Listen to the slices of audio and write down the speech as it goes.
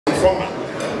format.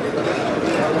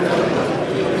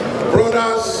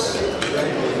 Brothers,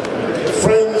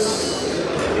 friends,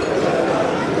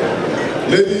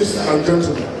 ladies and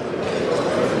gentlemen,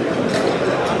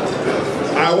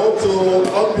 I want to,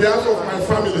 on behalf of my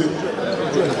family,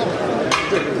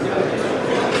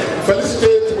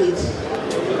 felicitate with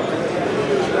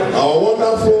our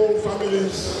wonderful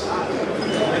families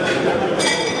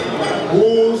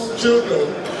whose children,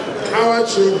 our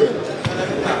children,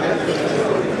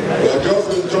 we have just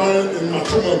been joined in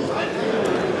matrimony.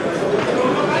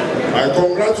 I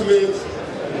congratulate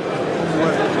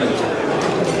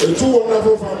the two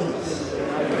wonderful families,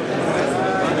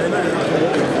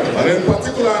 and in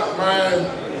particular my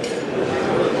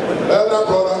elder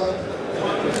brother,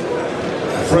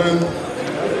 friend,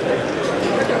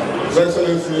 His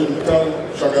Excellency Muktah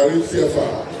Shagari,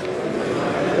 CFR.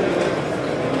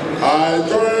 I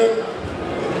join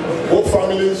both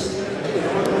families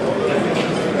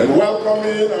in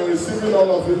welcoming and receiving all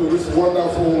of you to this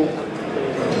wonderful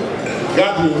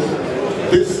gathering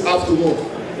this afternoon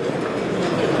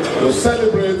to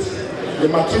celebrate the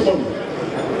matrimony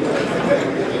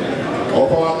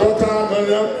of our daughter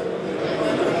Miriam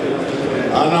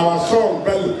and our son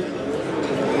Bello.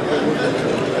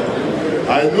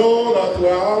 I know that we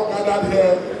are all gathered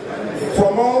here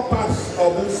from all parts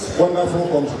of this wonderful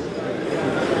country.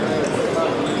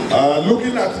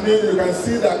 Looking at me, you can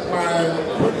see that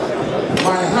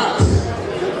my heart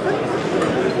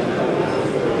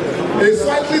is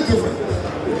slightly different.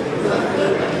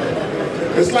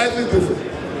 It's slightly different.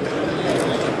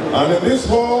 And in this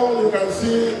hall, you can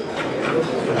see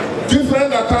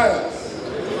different attires,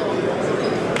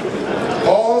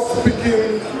 all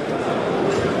speaking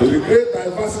to the great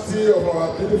diversity of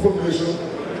our beautiful nation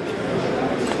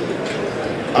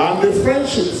and the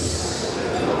friendships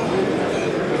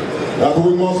that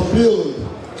we must build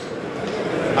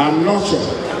and nurture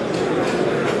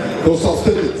to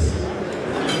sustain it.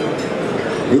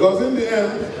 Because in the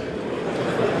end,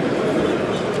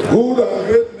 good and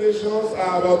great nations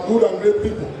are about good and great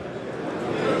people.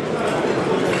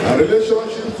 And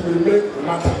relationships will make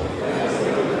matter.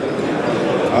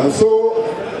 And so,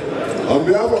 on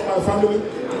behalf of my family,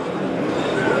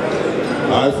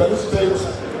 I felicitate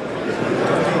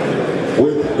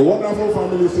with the wonderful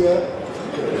families here,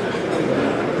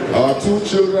 our two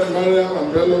children, Mariam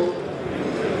and Bello.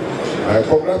 I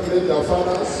congratulate their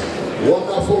fathers,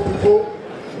 wonderful people,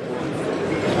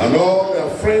 and all their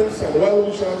friends and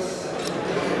well-wishers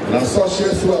and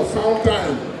associates who have found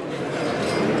time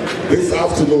this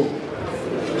afternoon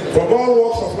from all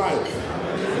walks of life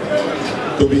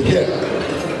to be here.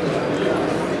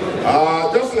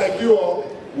 Just like you all,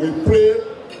 we pray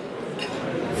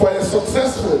for a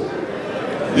successful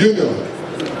union.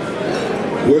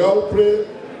 We all pray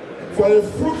for a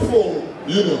fruitful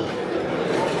union.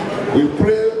 We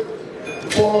pray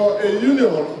for a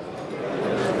union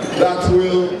that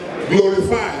will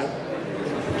glorify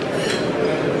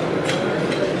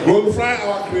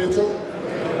our Creator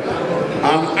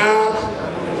and add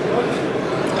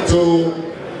to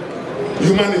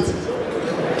humanity.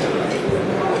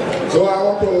 So I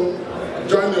want to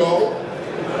join you all,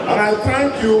 and I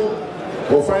thank you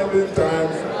for finding time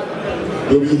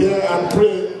to be here and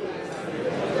pray.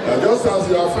 Just as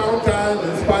you have found time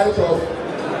in spite of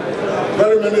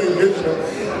very many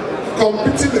engagements,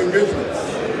 competing engagements,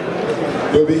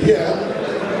 to be here.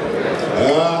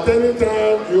 At any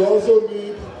time, you also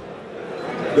need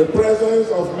the presence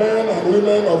of men and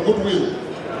women of goodwill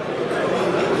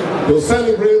to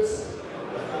celebrate,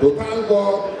 to thank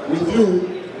God with you.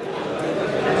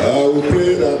 We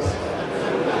pray that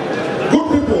good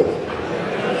people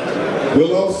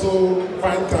will also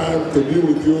find time to be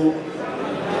with you,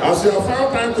 as you have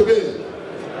found time today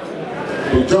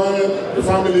to join the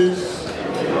families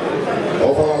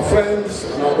of our friends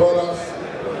and our brothers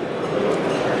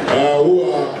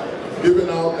who are giving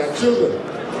out their children,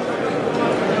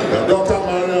 their daughter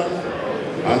Maria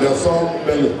and their son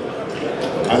Bello.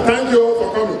 I thank you all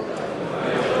for coming,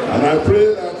 and I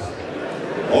pray that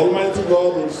Almighty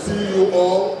God will see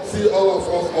all of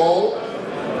us all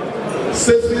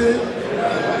safely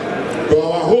to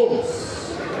our homes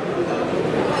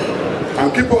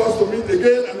and keep us to meet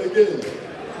again and again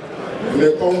in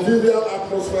a convivial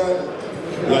atmosphere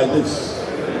like this.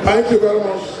 Thank you very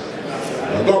much,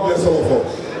 and God bless all of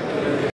us.